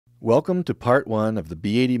Welcome to part 1 of the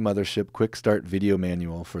B80 Mothership Quick Start video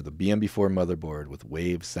manual for the BMB4 motherboard with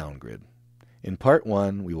Wave Soundgrid. In part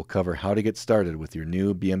 1, we will cover how to get started with your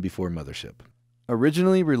new BMB4 mothership.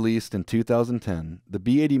 Originally released in 2010, the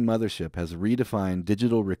B80 mothership has redefined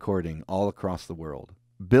digital recording all across the world.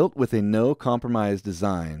 Built with a no-compromise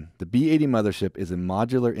design, the B80 mothership is a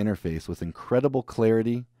modular interface with incredible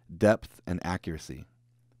clarity, depth, and accuracy.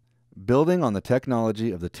 Building on the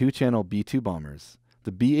technology of the two-channel B2 bombers,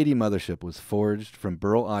 the B80 mothership was forged from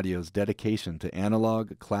Burl Audio's dedication to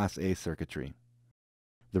analog Class A circuitry.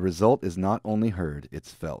 The result is not only heard,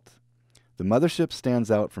 it's felt. The mothership stands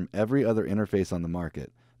out from every other interface on the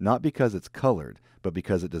market, not because it's colored, but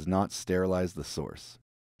because it does not sterilize the source.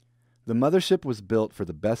 The mothership was built for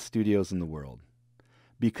the best studios in the world.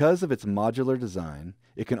 Because of its modular design,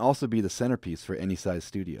 it can also be the centerpiece for any size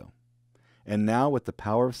studio. And now with the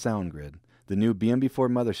power of Soundgrid, the new BMB4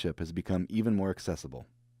 mothership has become even more accessible.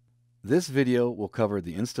 This video will cover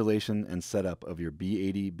the installation and setup of your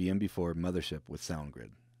B80 BMB4 mothership with Soundgrid.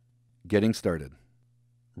 Getting started.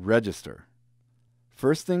 Register.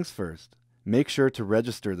 First things first, make sure to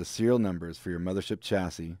register the serial numbers for your mothership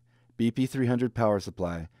chassis, BP300 power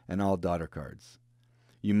supply, and all daughter cards.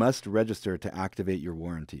 You must register to activate your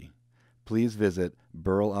warranty. Please visit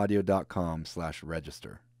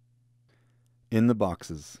burlaudio.com/register. In the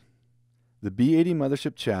boxes. The B80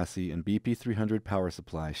 mothership chassis and BP300 power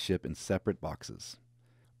supply ship in separate boxes.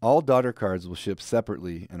 All daughter cards will ship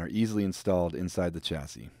separately and are easily installed inside the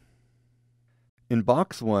chassis. In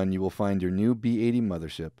box 1, you will find your new B80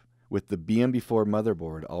 mothership with the BMB4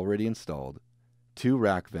 motherboard already installed, 2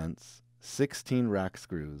 rack vents, 16 rack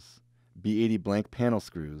screws, B80 blank panel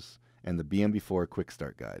screws, and the BMB4 Quick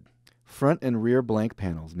Start Guide. Front and rear blank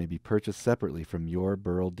panels may be purchased separately from your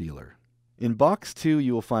Burl dealer. In box 2,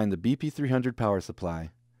 you will find the BP300 power supply,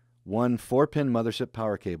 1 4-pin mothership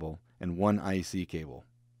power cable, and 1 IEC cable.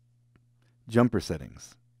 Jumper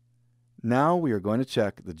settings. Now we are going to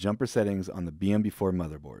check the jumper settings on the BMB4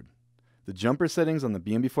 motherboard. The jumper settings on the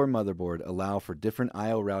BMB4 motherboard allow for different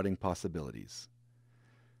I/O routing possibilities.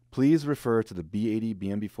 Please refer to the B80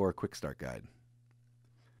 BMB4 Quick Start Guide.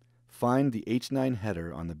 Find the H9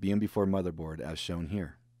 header on the BMB4 motherboard as shown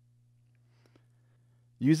here.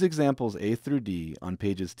 Use examples A through D on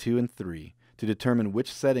pages 2 and 3 to determine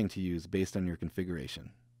which setting to use based on your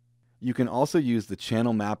configuration. You can also use the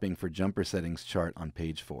channel mapping for jumper settings chart on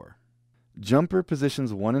page 4. Jumper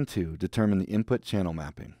positions 1 and 2 determine the input channel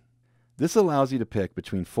mapping. This allows you to pick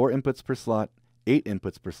between 4 inputs per slot, 8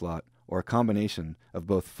 inputs per slot, or a combination of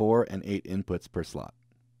both 4 and 8 inputs per slot.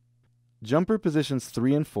 Jumper positions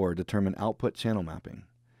 3 and 4 determine output channel mapping.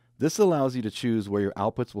 This allows you to choose where your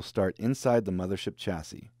outputs will start inside the mothership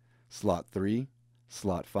chassis, slot 3,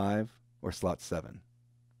 slot 5, or slot 7.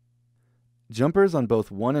 Jumpers on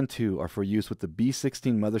both 1 and 2 are for use with the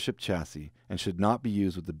B16 mothership chassis and should not be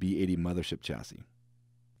used with the B80 mothership chassis.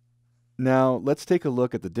 Now, let's take a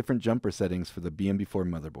look at the different jumper settings for the BMB4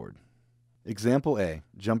 motherboard. Example A,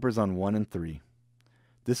 jumpers on 1 and 3.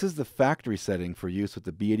 This is the factory setting for use with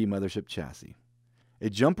the B80 mothership chassis. A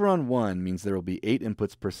jumper on 1 means there will be 8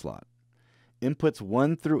 inputs per slot. Inputs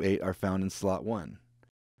 1 through 8 are found in slot 1.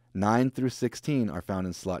 9 through 16 are found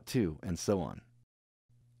in slot 2, and so on.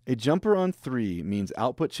 A jumper on 3 means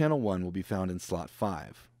output channel 1 will be found in slot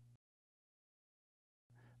 5.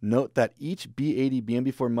 Note that each B80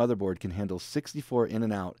 BMB4 motherboard can handle 64 in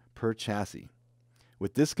and out per chassis.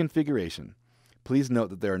 With this configuration, please note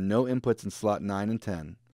that there are no inputs in slot 9 and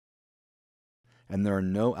 10, and there are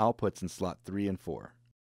no outputs in slot 3 and 4.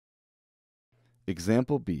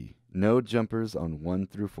 Example B, no jumpers on 1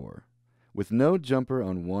 through 4. With no jumper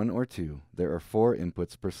on 1 or 2, there are 4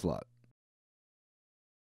 inputs per slot.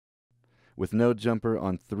 With no jumper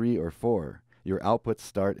on 3 or 4, your outputs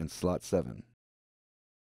start in slot 7.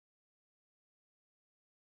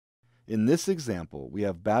 In this example, we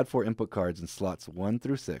have bad 4 input cards in slots 1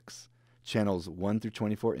 through 6, channels 1 through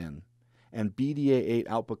 24 in, and BDA8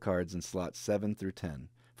 output cards in slots 7 through 10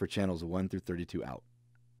 for channels 1 through 32 out.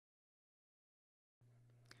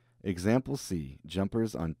 Example C,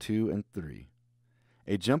 jumpers on 2 and 3.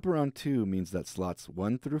 A jumper on 2 means that slots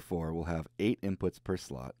 1 through 4 will have 8 inputs per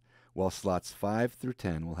slot, while slots 5 through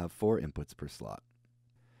 10 will have 4 inputs per slot.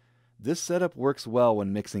 This setup works well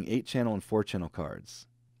when mixing 8-channel and 4-channel cards.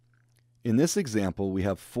 In this example, we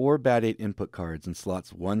have 4 bad 8 input cards in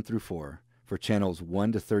slots 1 through 4 for channels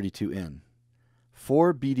 1 to 32 in,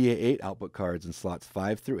 4 BDA8 output cards in slots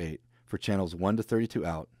 5 through 8 for channels 1 to 32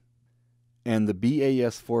 out, and the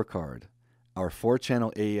BAES4 card, our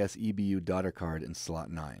 4-channel AES EBU daughter card in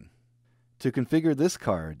slot 9. To configure this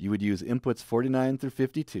card, you would use inputs 49 through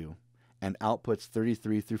 52 and outputs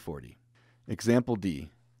 33 through 40. Example D,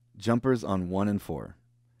 jumpers on 1 and 4.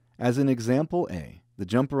 As in example A, the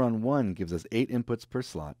jumper on 1 gives us 8 inputs per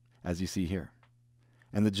slot, as you see here.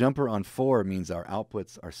 And the jumper on 4 means our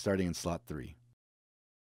outputs are starting in slot 3.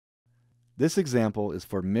 This example is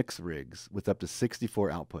for mix rigs with up to 64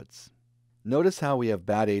 outputs. Notice how we have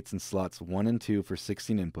bad 8s in slots 1 and 2 for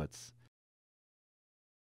 16 inputs,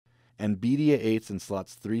 and BDA 8s in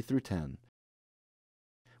slots 3 through 10,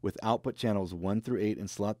 with output channels 1 through 8 in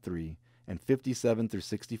slot 3 and 57 through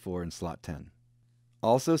 64 in slot 10.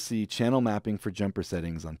 Also see channel mapping for jumper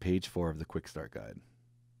settings on page 4 of the Quick Start Guide.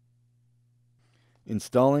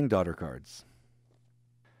 Installing daughter cards.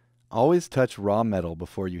 Always touch raw metal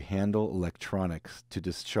before you handle electronics to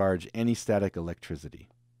discharge any static electricity.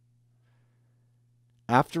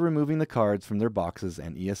 After removing the cards from their boxes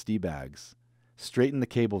and ESD bags, straighten the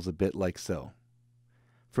cables a bit like so.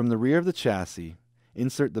 From the rear of the chassis,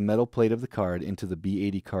 insert the metal plate of the card into the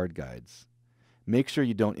B80 card guides. Make sure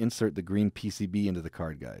you don't insert the green PCB into the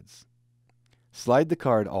card guides. Slide the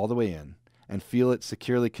card all the way in and feel it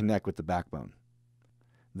securely connect with the backbone.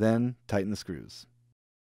 Then tighten the screws.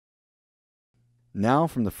 Now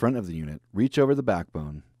from the front of the unit, reach over the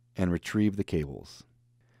backbone and retrieve the cables.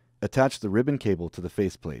 Attach the ribbon cable to the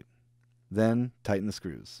faceplate. Then tighten the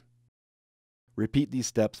screws. Repeat these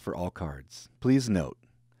steps for all cards. Please note,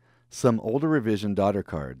 some older revision daughter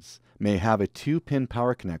cards may have a 2-pin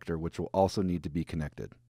power connector which will also need to be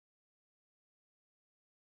connected.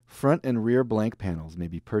 Front and rear blank panels may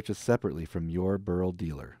be purchased separately from your Burl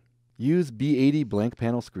dealer. Use B80 blank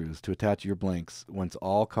panel screws to attach your blanks once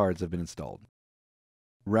all cards have been installed.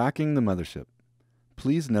 Racking the mothership.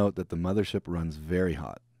 Please note that the mothership runs very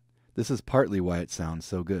hot. This is partly why it sounds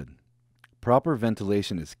so good. Proper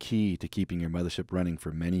ventilation is key to keeping your mothership running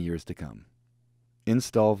for many years to come.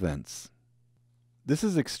 Install vents. This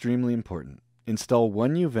is extremely important. Install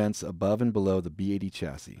 1U vents above and below the B80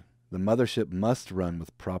 chassis. The mothership must run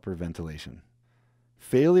with proper ventilation.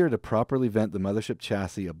 Failure to properly vent the mothership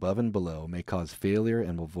chassis above and below may cause failure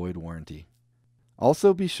and will void warranty.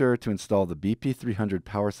 Also be sure to install the BP300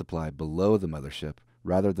 power supply below the mothership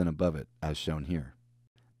rather than above it, as shown here.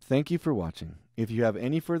 Thank you for watching. If you have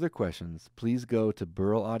any further questions, please go to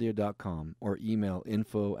burlaudio.com or email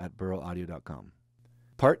info@burlaudio.com.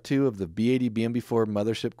 Part 2 of the B80 BMB4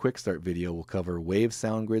 Mothership Quick Start video will cover Wave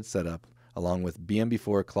Soundgrid setup along with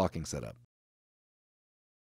BMB4 clocking setup.